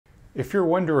If you're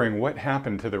wondering what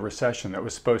happened to the recession that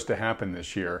was supposed to happen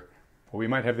this year, well, we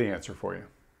might have the answer for you.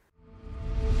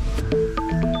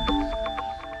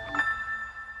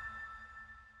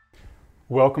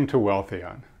 Welcome to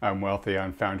Wealthion. I'm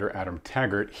Wealthion founder Adam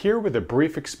Taggart, here with a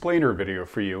brief explainer video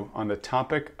for you on the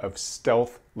topic of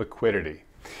stealth liquidity.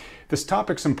 This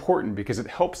topic's important because it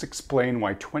helps explain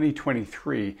why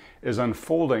 2023 is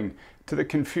unfolding, to the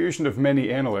confusion of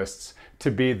many analysts, to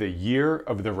be the year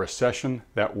of the recession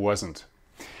that wasn't.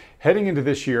 Heading into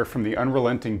this year from the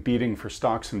unrelenting beating for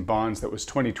stocks and bonds that was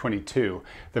 2022,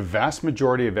 the vast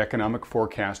majority of economic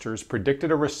forecasters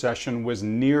predicted a recession was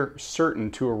near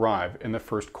certain to arrive in the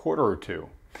first quarter or two.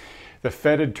 The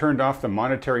Fed had turned off the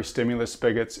monetary stimulus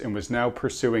spigots and was now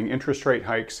pursuing interest rate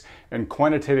hikes and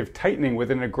quantitative tightening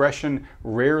with an aggression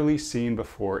rarely seen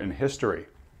before in history.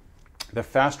 The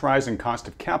fast rise in cost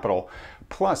of capital,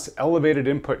 plus elevated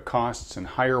input costs and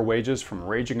higher wages from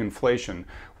raging inflation,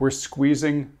 were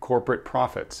squeezing corporate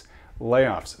profits.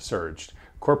 Layoffs surged.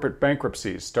 Corporate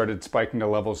bankruptcies started spiking to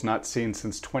levels not seen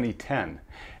since 2010.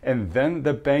 And then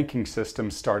the banking system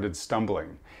started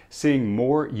stumbling, seeing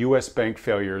more U.S. bank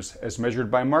failures as measured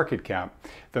by market cap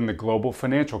than the global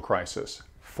financial crisis,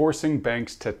 forcing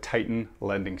banks to tighten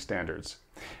lending standards.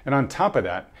 And on top of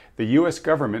that, the U.S.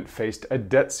 government faced a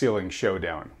debt ceiling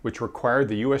showdown, which required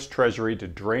the U.S. Treasury to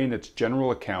drain its general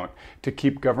account to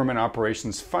keep government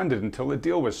operations funded until a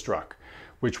deal was struck,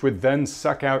 which would then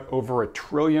suck out over $1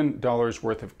 trillion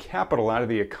worth of capital out of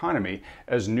the economy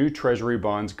as new Treasury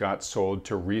bonds got sold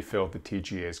to refill the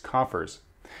TGA's coffers.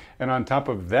 And on top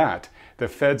of that, the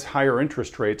Fed's higher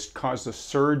interest rates caused a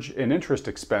surge in interest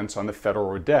expense on the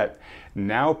federal debt,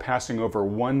 now passing over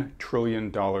 $1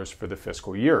 trillion for the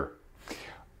fiscal year.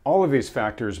 All of these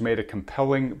factors made a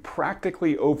compelling,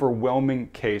 practically overwhelming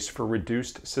case for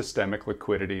reduced systemic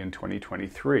liquidity in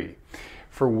 2023.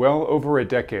 For well over a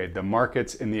decade, the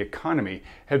markets and the economy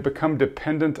had become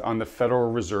dependent on the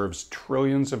Federal Reserve's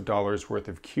trillions of dollars worth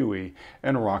of QE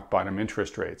and rock-bottom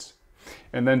interest rates.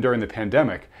 And then during the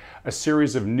pandemic, a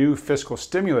series of new fiscal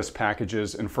stimulus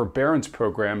packages and forbearance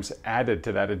programs added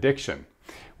to that addiction.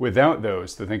 Without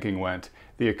those, the thinking went,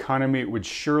 the economy would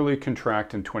surely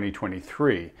contract in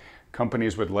 2023.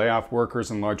 Companies would lay off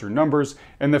workers in larger numbers,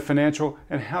 and the financial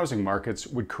and housing markets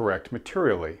would correct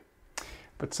materially.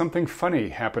 But something funny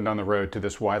happened on the road to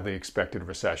this widely expected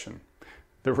recession.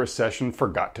 The recession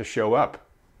forgot to show up.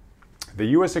 The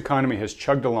U.S. economy has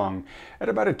chugged along at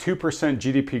about a 2%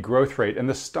 GDP growth rate, and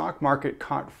the stock market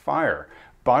caught fire,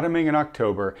 bottoming in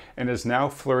October and is now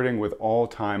flirting with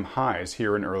all-time highs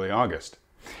here in early August.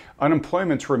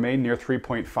 Unemployment's remained near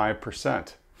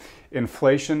 3.5%.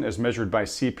 Inflation, as measured by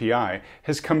CPI,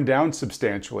 has come down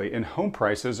substantially, and home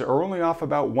prices are only off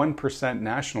about 1%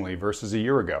 nationally versus a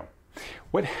year ago.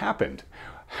 What happened?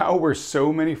 How were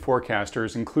so many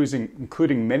forecasters,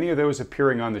 including many of those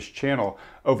appearing on this channel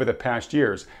over the past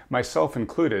years, myself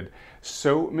included,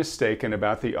 so mistaken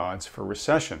about the odds for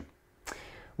recession?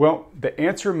 Well, the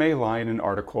answer may lie in an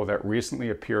article that recently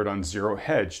appeared on Zero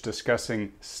Hedge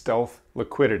discussing stealth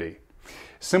liquidity.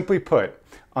 Simply put,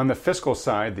 on the fiscal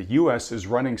side, the U.S. is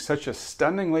running such a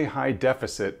stunningly high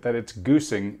deficit that it's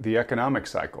goosing the economic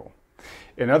cycle.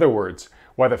 In other words,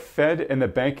 while the Fed and the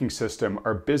banking system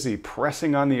are busy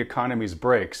pressing on the economy's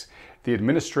brakes, the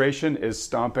administration is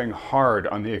stomping hard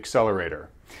on the accelerator.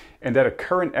 And at a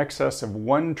current excess of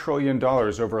 $1 trillion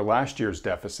over last year's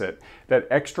deficit, that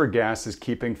extra gas is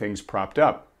keeping things propped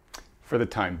up, for the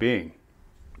time being.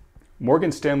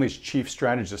 Morgan Stanley's chief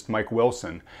strategist Mike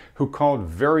Wilson, who called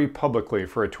very publicly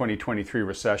for a 2023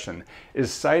 recession,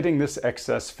 is citing this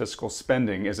excess fiscal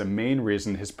spending as a main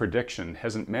reason his prediction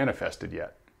hasn't manifested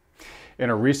yet. In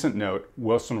a recent note,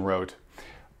 Wilson wrote,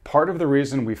 "Part of the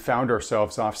reason we found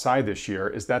ourselves offside this year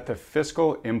is that the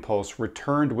fiscal impulse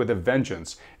returned with a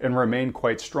vengeance and remained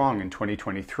quite strong in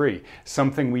 2023,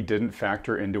 something we didn't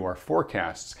factor into our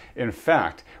forecasts. In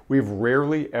fact, we've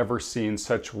rarely ever seen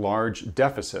such large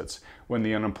deficits when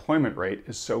the unemployment rate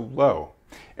is so low."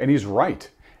 And he's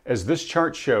right. As this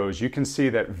chart shows, you can see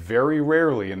that very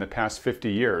rarely in the past 50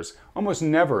 years, almost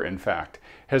never in fact,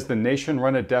 has the nation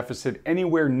run a deficit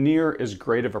anywhere near as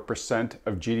great of a percent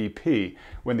of GDP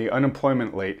when the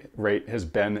unemployment rate has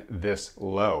been this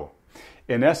low.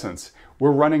 In essence,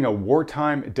 we're running a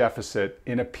wartime deficit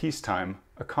in a peacetime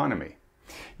economy.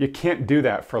 You can't do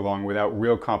that for long without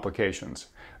real complications,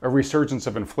 a resurgence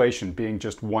of inflation being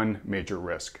just one major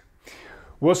risk.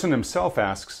 Wilson himself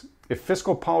asks, if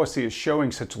fiscal policy is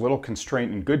showing such little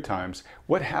constraint in good times,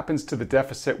 what happens to the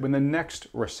deficit when the next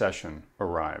recession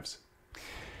arrives?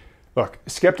 Look,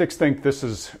 skeptics think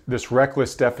this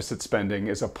reckless deficit spending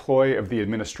is a ploy of the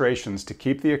administrations to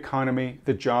keep the economy,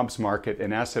 the jobs market,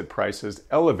 and asset prices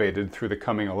elevated through the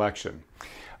coming election.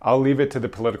 I'll leave it to the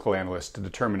political analysts to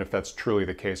determine if that's truly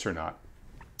the case or not.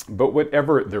 But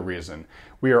whatever the reason,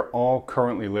 we are all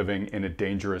currently living in a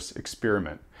dangerous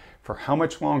experiment. For how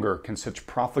much longer can such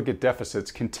profligate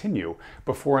deficits continue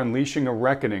before unleashing a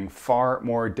reckoning far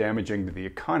more damaging to the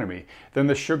economy than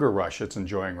the sugar rush it's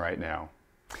enjoying right now?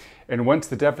 And once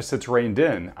the deficit's reined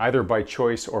in, either by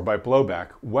choice or by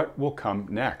blowback, what will come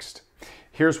next?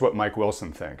 Here's what Mike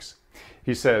Wilson thinks.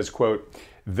 He says, quote,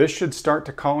 "This should start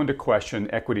to call into question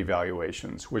equity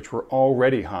valuations, which were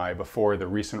already high before the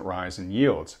recent rise in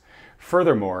yields.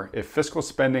 Furthermore, if fiscal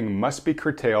spending must be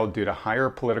curtailed due to higher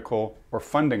political or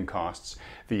funding costs,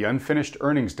 the unfinished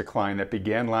earnings decline that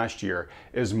began last year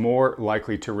is more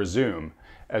likely to resume,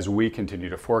 as we continue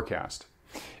to forecast.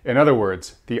 In other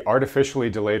words, the artificially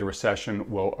delayed recession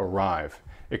will arrive,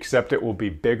 except it will be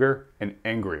bigger and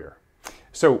angrier."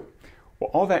 So, will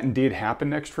all that indeed happen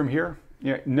next from here?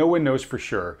 No one knows for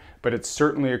sure, but it's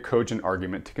certainly a cogent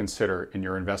argument to consider in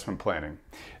your investment planning.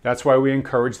 That's why we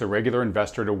encourage the regular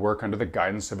investor to work under the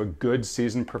guidance of a good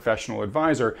seasoned professional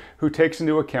advisor who takes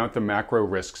into account the macro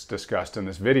risks discussed in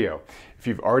this video. If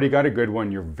you've already got a good one,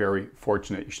 you're very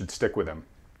fortunate. You should stick with him.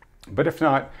 But if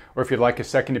not, or if you'd like a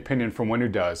second opinion from one who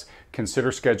does,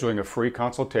 consider scheduling a free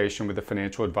consultation with the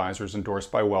financial advisors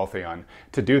endorsed by Wealthion.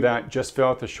 To do that, just fill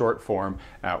out the short form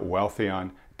at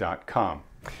wealthion.com.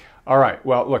 All right,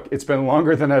 well, look, it's been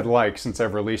longer than I'd like since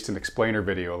I've released an explainer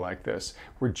video like this.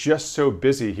 We're just so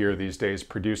busy here these days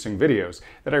producing videos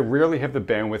that I rarely have the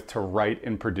bandwidth to write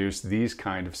and produce these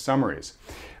kind of summaries.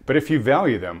 But if you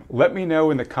value them, let me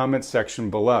know in the comments section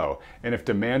below, and if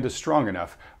demand is strong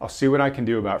enough, I'll see what I can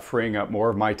do about freeing up more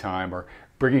of my time or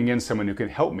bringing in someone who can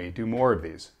help me do more of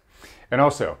these. And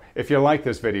also, if you like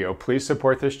this video, please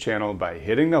support this channel by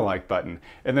hitting the like button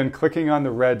and then clicking on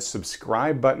the red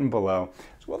subscribe button below,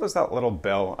 as well as that little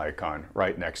bell icon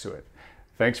right next to it.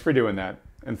 Thanks for doing that,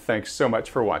 and thanks so much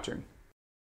for watching.